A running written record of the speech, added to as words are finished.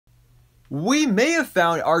We may have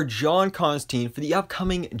found our John Constantine for the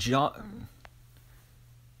upcoming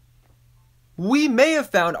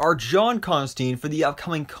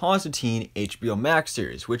Constantine HBO Max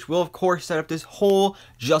series, which will of course set up this whole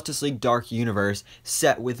Justice League Dark universe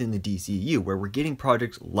set within the DCU, where we're getting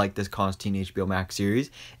projects like this Constantine HBO Max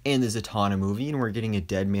series and the Zatanna movie, and we're getting a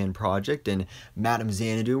Dead Man project and Madame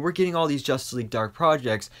Xanadu. We're getting all these Justice League Dark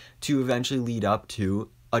projects to eventually lead up to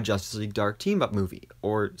a Justice League Dark team-up movie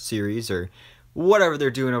or series or whatever they're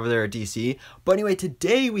doing over there at DC. But anyway,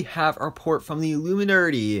 today we have a report from the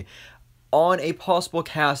Illuminati on a possible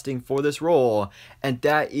casting for this role, and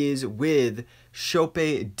that is with Sope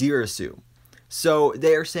Dirisu. So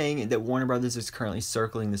they are saying that Warner Brothers is currently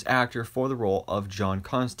circling this actor for the role of John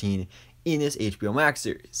Constantine in this HBO Max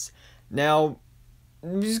series. Now,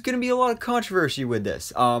 there's going to be a lot of controversy with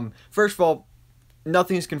this. First of all,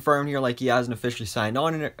 nothing is confirmed here, like he hasn't officially signed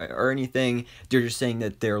on or anything. They're just saying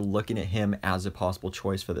that they're looking at him as a possible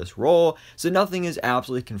choice for this role. So nothing is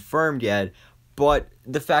absolutely confirmed yet, but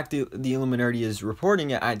the fact that the Illuminati is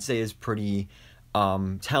reporting it, I'd say, is pretty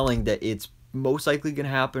telling that it's most likely going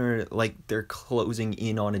to happen, or like they're closing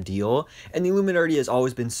in on a deal. And the Illuminati has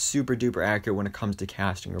always been super duper accurate when it comes to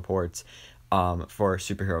casting reports for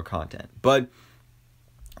superhero content. But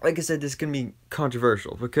like I said, this is going to be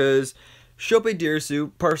controversial because Sope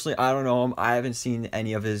Dirisu, personally, I don't know him. I haven't seen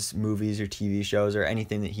any of his movies or TV shows or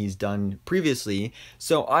anything that he's done previously,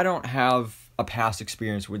 so I don't have a past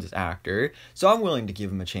experience with this actor. So I'm willing to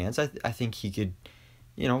give him a chance. I think he could,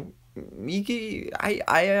 I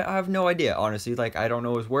have no idea, honestly. Like, I don't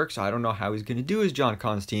know his work, so I don't know how he's going to do as John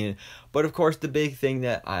Constantine. But of course, the big thing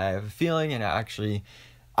that I have a feeling, and actually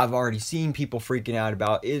I've already seen people freaking out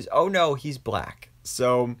about, is, oh no, he's black.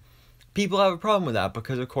 So people have a problem with that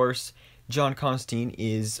because, of course, John Constantine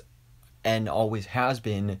is, and always has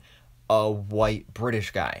been, a white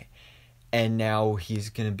British guy. And now he's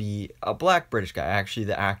going to be a black British guy. Actually,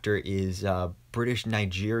 the actor is British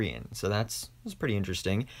Nigerian. So that's pretty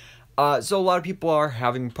interesting. So a lot of people are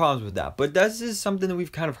having problems with that. But this is something that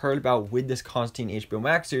we've kind of heard about with this Constantine HBO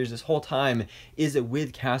Max series this whole time, is that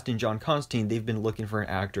with casting John Constantine, they've been looking for an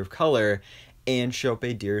actor of color. And Sope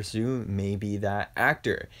Dirisu may be that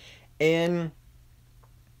actor. And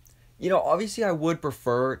obviously I would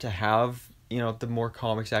prefer to have, the more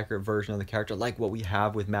comics accurate version of the character, like what we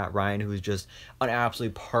have with Matt Ryan, who is just an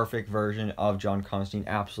absolutely perfect version of John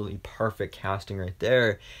Constantine, absolutely perfect casting right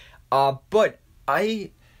there. But I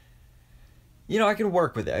can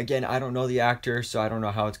work with it. Again, I don't know the actor, so I don't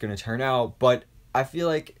know how it's going to turn out, but I feel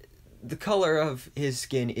like the color of his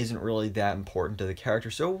skin isn't really that important to the character,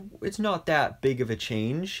 so it's not that big of a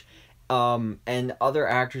change. And other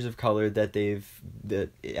actors of color that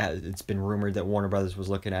it's been rumored that Warner Brothers was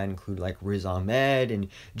looking at include like Riz Ahmed and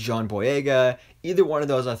John Boyega. Either one of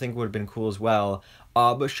those I think would have been cool as well.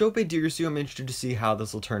 But Sope Dirisu, I'm interested to see how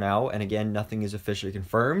this will turn out. And again, nothing is officially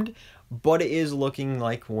confirmed, but it is looking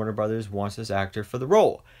like Warner Brothers wants this actor for the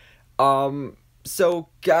role. So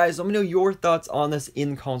guys, let me know your thoughts on this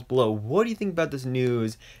in the comments below. What do you think about this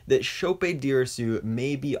news that Sope Dirisu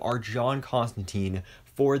may be our John Constantine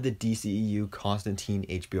for the DCEU Constantine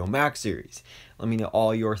HBO Max series? Let me know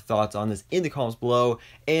all your thoughts on this in the comments below,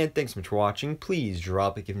 and thanks so much for watching. Please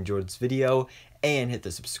drop a like if you enjoyed this video, and hit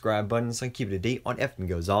the subscribe button so I can keep it up to date on everything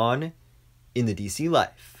goes on in the DC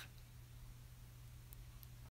life.